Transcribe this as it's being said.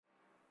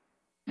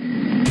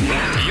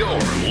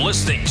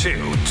listening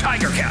to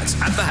Tiger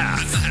Cats at the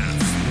Half.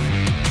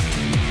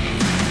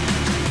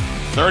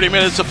 30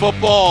 minutes of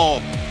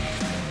football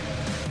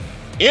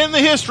in the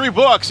history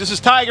books. This is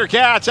Tiger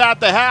Cats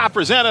at the Half,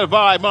 presented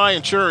by my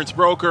insurance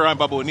broker. I'm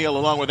Bubba O'Neil,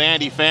 along with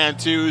Andy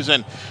Fantuz,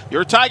 and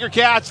your Tiger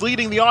Cats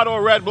leading the Ottawa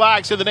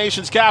Redblacks in the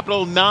nation's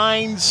capital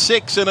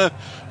 9-6 in a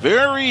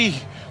very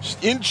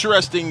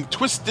interesting,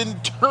 twist and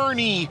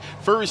turny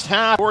first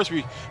half. Of course,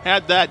 we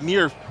had that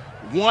near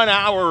 1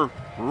 hour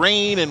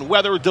rain and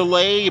weather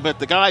delay, but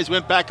the guys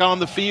went back on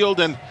the field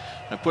and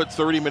put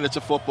 30 minutes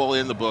of football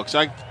in the books.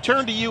 I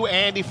turn to you,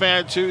 Andy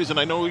Fantuz, and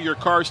I know your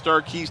car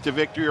star keys to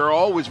victory are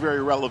always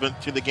very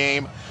relevant to the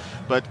game,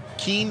 but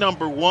key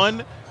number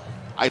one,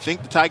 I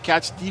think the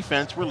Ticats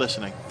defense were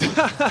listening.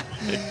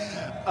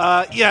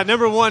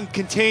 Number one,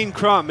 contain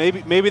Crum.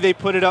 Maybe they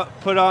put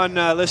on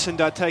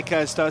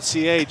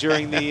listen.ticats.ca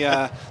during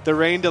the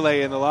rain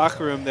delay in the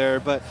locker room there,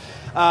 but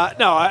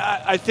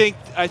I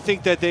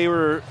think that they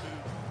were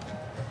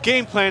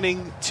game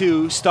planning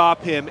to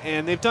stop him,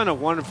 and they've done a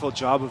wonderful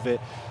job of it.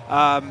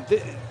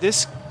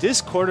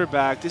 This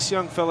quarterback, this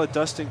young fella,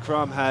 Dustin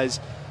Crum, has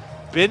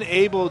been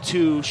able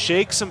to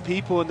shake some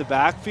people in the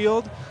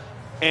backfield,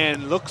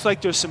 and looks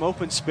like there's some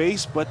open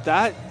space, but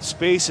that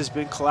space has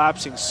been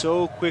collapsing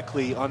so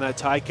quickly on that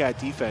Ticat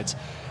defense.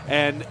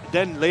 And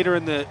then later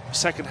in the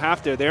second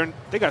half they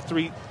got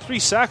three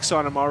sacks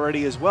on him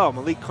already as well.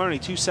 Malik Carney,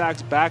 2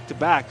 sacks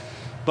back-to-back.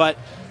 But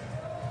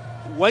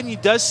when you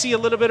does see a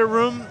little bit of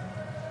room,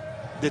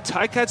 the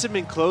Ticats have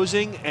been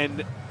closing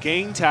and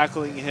gang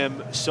tackling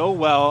him so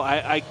well.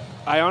 I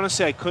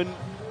honestly, I couldn't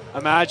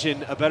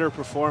imagine a better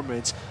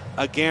performance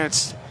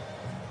against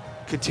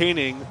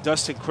containing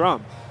Dustin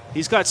Crum.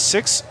 He's got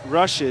 6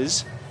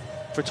 rushes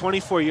for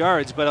 24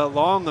 yards, but a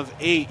long of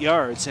 8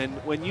 yards. And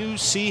when you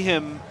see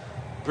him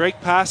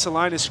break past the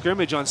line of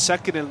scrimmage on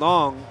 2nd and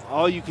long,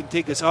 all you can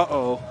think is,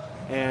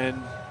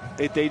 and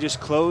they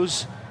just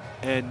close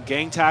and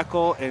gang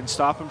tackle and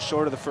stop him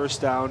short of the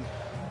first down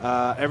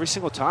every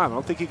single time. I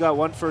don't think he got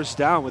 1 first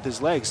down with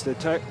his legs.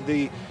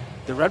 The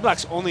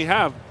Redblacks only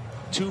have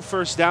 2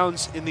 first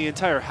downs in the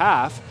entire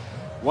half.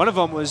 One of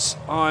them was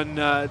on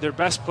their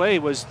best play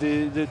was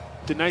the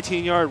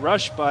 19-yard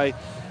rush by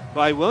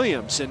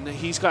Williams, and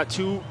he's got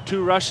two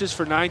rushes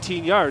for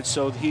 19 yards.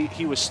 So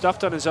he was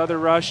stuffed on his other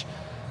rush.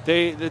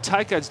 The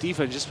Ticats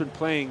defense just been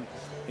playing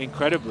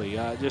incredibly.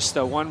 Just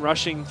 1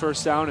 rushing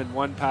first down and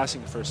 1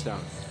 passing first down.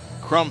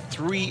 Crum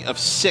 3 of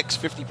 6,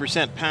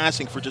 50%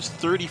 passing for just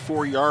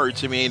 34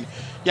 yards. I mean,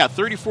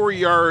 34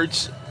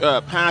 yards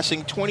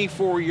passing,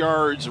 24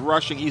 yards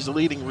rushing. He's the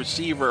leading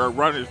receiver or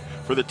runner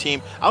for the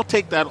team. I'll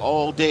take that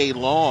all day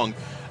long.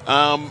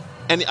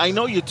 And I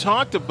know you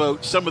talked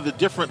about some of the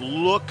different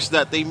looks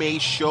that they may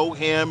show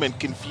him and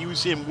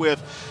confuse him with.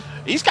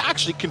 He's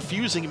actually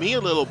confusing me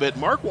a little bit.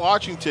 Mark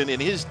Washington in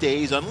his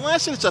days,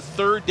 unless it's a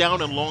 3rd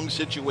down and long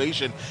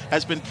situation,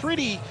 has been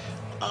pretty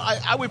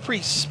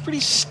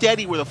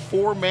steady with a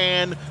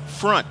 4-man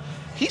front.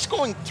 He's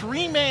going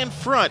 3-man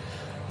front,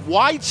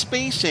 wide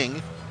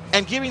spacing,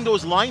 and giving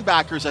those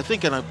linebackers, I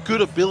think, a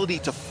good ability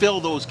to fill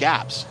those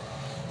gaps.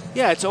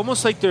 Yeah, it's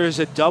almost like there's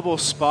a double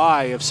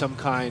spy of some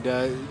kind.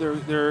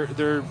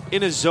 They're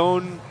in a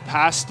zone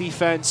pass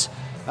defense,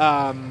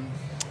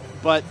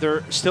 but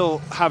they're still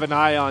have an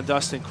eye on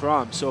Dustin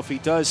Crum. So if he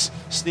does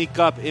sneak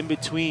up in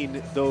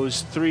between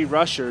those 3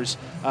 rushers,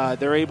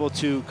 they're able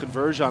to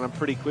converge on him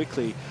pretty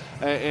quickly.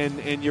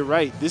 And you're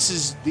right.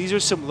 These are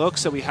some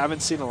looks that we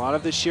haven't seen a lot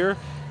of this year,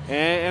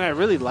 and I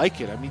really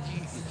like it. I mean,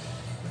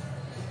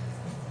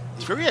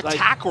 it's very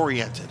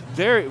attack-oriented.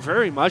 Very,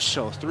 very much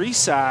so. 3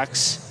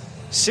 sacks.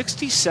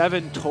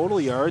 67 total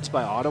yards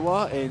by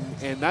Ottawa,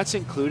 and that's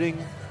including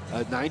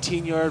a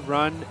 19-yard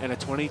run and a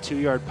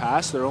 22-yard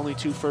pass. There are only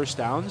 2 first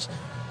downs.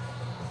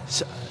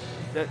 So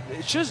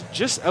it's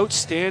just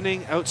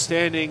outstanding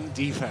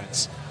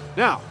defense.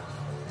 Now,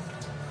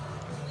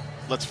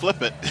 let's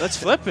flip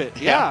it.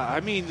 Yeah.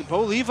 I mean,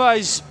 Bo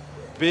Levi's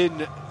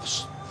been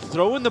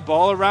throwing the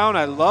ball around.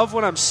 I love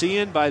what I'm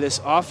seeing by this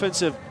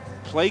offensive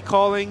play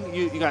calling.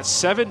 You got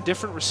 7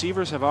 different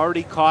receivers have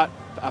already caught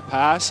a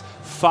pass,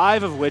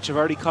 5 of which have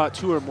already caught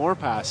 2 or more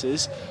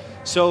passes.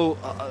 So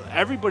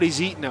everybody's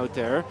eating out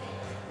there.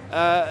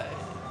 A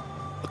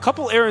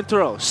couple errant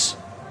throws.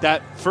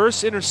 That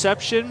first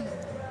interception,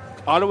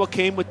 Ottawa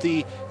came with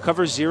the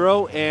cover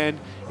 0, and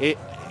it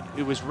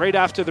was right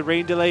after the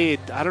rain delay.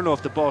 I don't know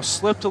if the ball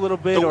slipped a little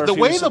bit. The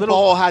way the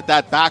ball had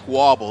that back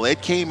wobble,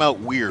 it came out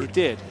weird.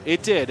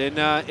 It did.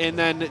 And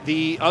then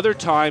the other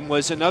time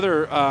was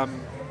another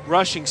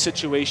rushing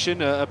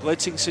situation, a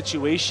blitzing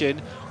situation,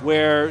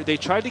 where they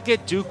tried to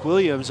get Duke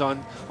Williams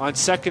on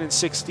 2nd and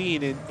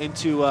 16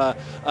 into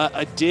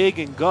a dig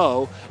and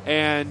go,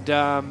 and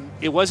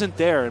it wasn't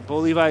there. And Bo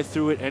Levi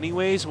threw it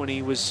anyways when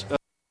he was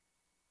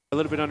a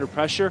little bit under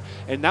pressure,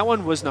 and that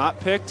one was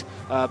not picked,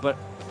 but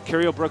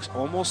Carriel Brooks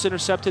almost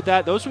intercepted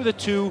that. Those were the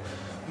 2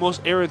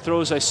 most errant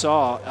throws I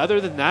saw.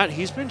 Other than that,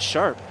 he's been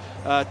sharp.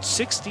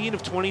 16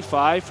 of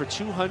 25 for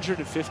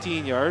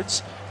 215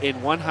 yards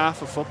in 1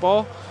 half of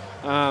football.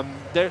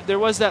 There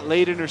was that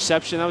late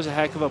interception. That was a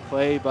heck of a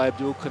play by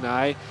Abdul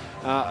Kanai.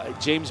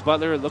 James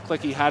Butler, it looked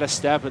like he had a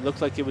step. It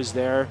looked like it was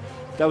there.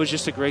 That was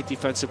just a great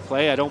defensive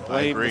play. I don't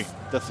blame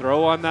the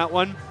throw on that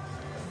one.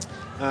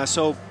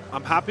 So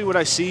I'm happy what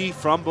I see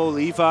from Bo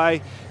Levi.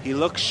 He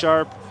looks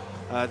sharp.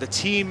 The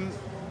team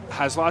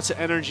has lots of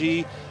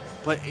energy,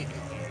 but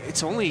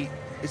it's only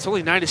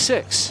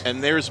 9-6.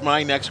 And there's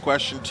my next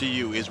question to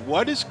you is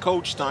what does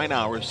Coach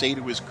Steinauer say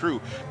to his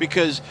crew?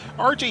 Because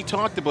RJ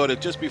talked about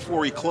it just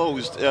before he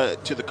closed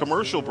to the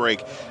commercial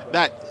break,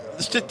 that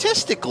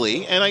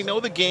statistically, and I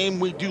know the game,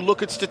 we do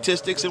look at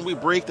statistics and we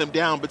break them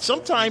down, but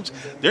sometimes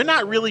they're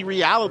not really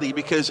reality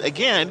because,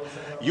 again,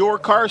 your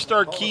car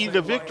start key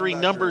to victory,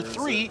 number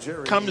 3,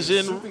 comes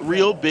in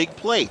real big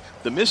play.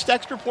 The missed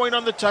extra point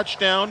on the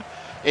touchdown,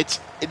 it's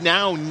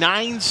now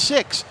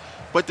 9-6,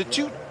 but the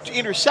 2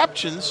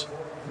 interceptions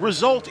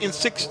result in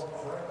 6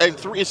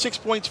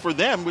 points for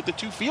them with the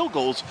 2 field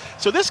goals.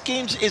 So this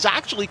game is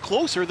actually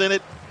closer than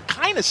it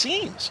kind of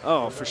seems.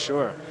 Oh, for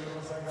sure.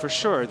 For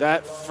sure.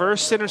 That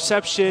first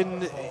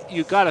interception,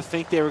 you got to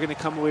think they were going to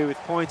come away with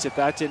points if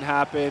that didn't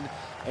happen.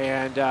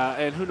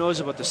 And who knows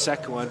about the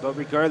second one. But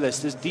regardless,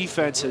 this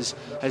defense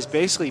has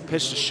basically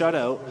pitched a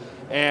shutout.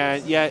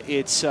 And yet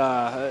it's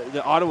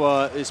the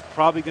Ottawa is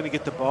probably going to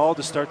get the ball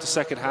to start the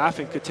second half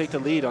and could take the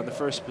lead on the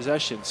first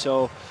possession.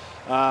 So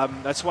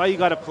that's why you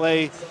got to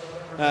play.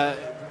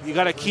 You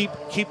got to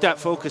keep that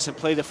focus and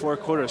play the 4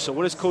 quarters. So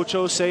what is Coach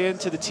O saying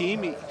to the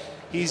team?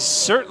 He's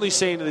certainly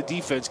saying to the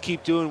defense,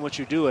 keep doing what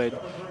you're doing,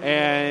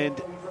 and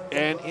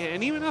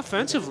even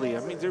offensively.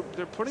 I mean,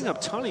 they're putting up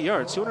a ton of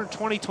yards,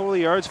 220 total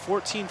yards,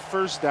 14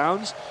 first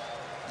downs.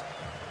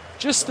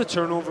 Just the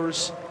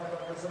turnovers.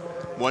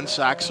 1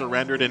 sack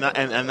surrendered,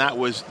 and that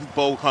was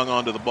Bo hung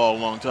on to the ball a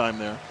long time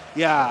there.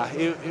 Yeah,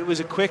 it was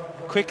a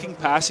quicking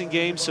passing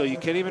game, so you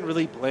can't even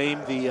really blame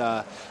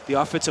the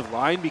offensive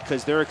line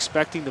because they're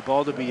expecting the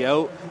ball to be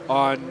out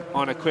on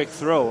a quick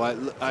throw.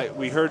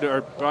 We heard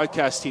our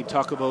broadcast team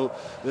talk about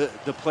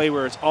the play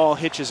where it's all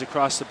hitches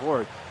across the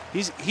board.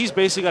 He's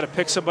basically got to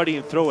pick somebody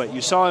and throw it.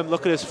 You saw him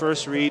look at his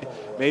first read.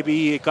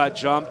 Maybe it got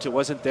jumped. It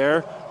wasn't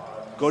there.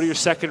 Go to your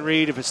second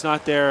read. If it's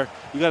not there,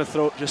 you got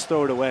to just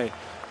throw it away.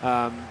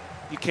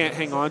 You can't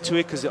hang on to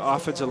it because the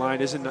offensive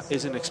line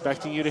isn't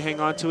expecting you to hang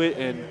on to it,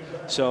 and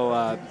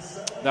so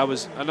that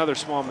was another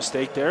small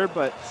mistake there.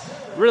 But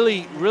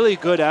really, really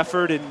good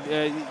effort,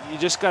 and you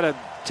just got to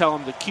tell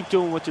them to keep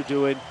doing what they're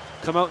doing.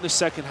 Come out in the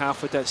second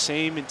half with that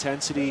same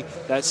intensity,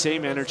 that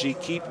same energy.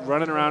 Keep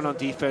running around on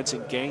defense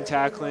and gang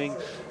tackling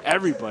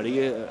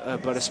everybody,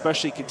 but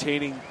especially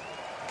containing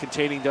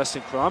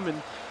Dustin Crum.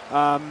 And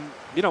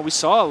we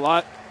saw a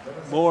lot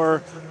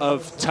more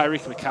of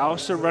Tyreek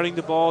McAllister running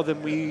the ball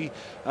than we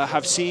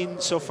have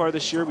seen so far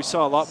this year. We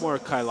saw a lot more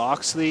of Kyle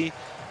Loxley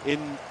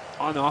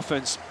on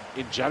offense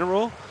in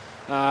general.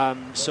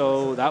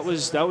 So that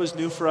was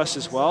new for us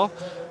as well.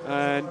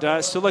 And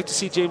I'd still like to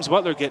see James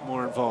Butler get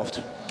more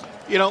involved.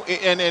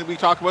 And we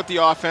talk about the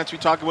offense, we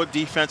talk about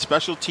defense.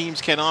 Special teams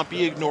cannot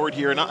be ignored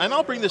here. And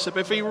I'll bring this up.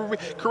 If you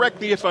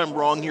correct me if I'm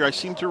wrong here, I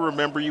seem to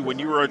remember you when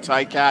you were a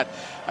Ticat.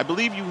 I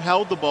believe you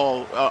held the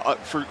ball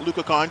for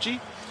Luka Kanji.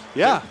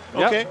 Yeah.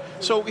 Okay. Yep.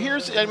 So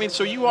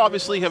so you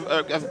obviously have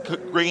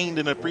gained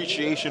an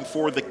appreciation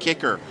for the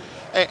kicker.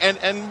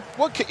 And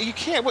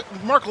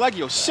Mark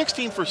Leggio,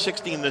 16 for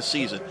 16 this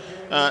season.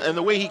 And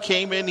the way he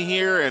came in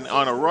here and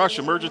on a rush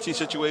emergency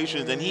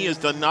situation, and he has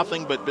done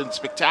nothing but been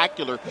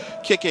spectacular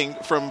kicking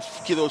from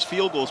those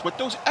field goals. But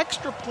those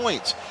extra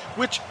points,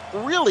 which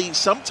really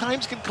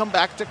sometimes can come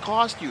back to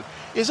cost you,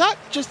 is that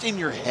just in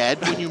your head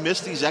when you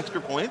miss these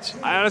extra points?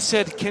 I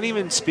honestly can't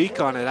even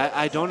speak on it.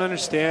 I don't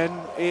understand.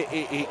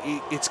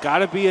 It's got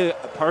to be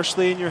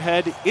partially in your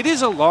head. It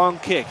is a long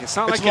kick. It's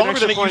not like an longer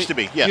extra than it point used to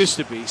be. Yes. Used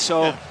to be.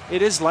 So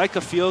It is like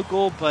a field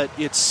goal, but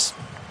it's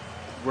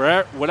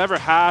whatever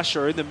hash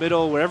or in the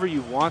middle, wherever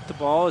you want the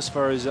ball as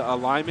far as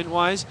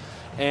alignment-wise.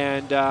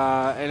 And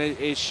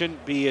it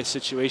shouldn't be a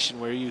situation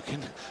where you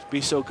can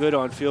be so good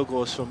on field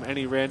goals from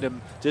any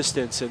random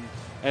distance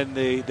and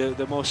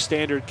the most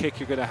standard kick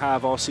you're going to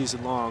have all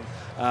season long,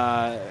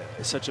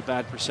 such a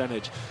bad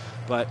percentage.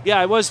 But, yeah,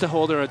 I was the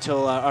holder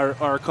until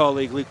our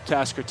colleague Luke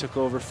Tasker took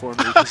over for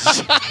me.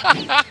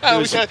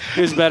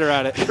 He was better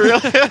at it.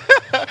 Really?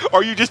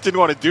 Or you just didn't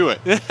want to do it?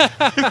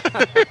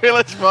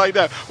 Let's find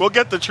out. We'll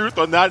get the truth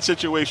on that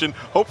situation.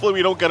 Hopefully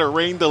we don't get a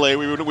rain delay.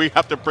 We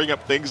have to bring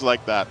up things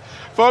like that.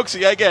 Folks,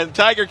 again,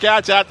 Tiger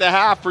Cats at the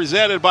half,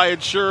 presented by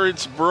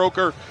Insurance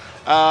Broker.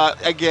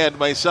 Again,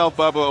 myself,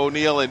 Bubba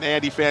O'Neil, and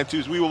Andy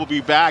Fantuz, we will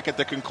be back at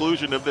the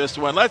conclusion of this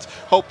one. Let's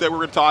hope that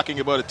we're talking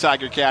about a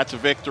Tiger Cats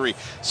victory.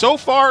 So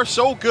far,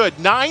 so good.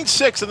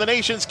 9-6 in the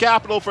nation's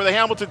capital for the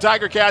Hamilton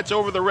Tiger Cats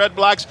over the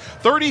Redblacks.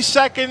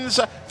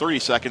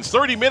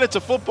 30 minutes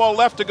of football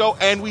left to go,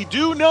 and we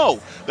do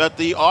know that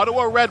the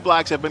Ottawa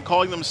Redblacks have been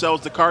calling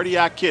themselves the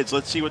Cardiac Kids.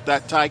 Let's see what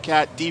that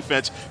Ticat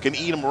defense can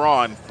eat them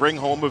raw and bring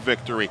home a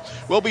victory.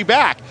 We'll be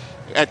back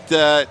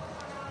at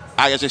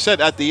as I said,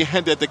 at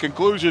the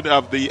conclusion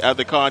of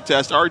the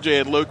contest.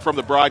 RJ and Luke from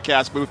the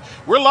broadcast booth.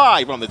 We're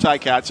live on the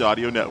Ticats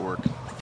Audio Network.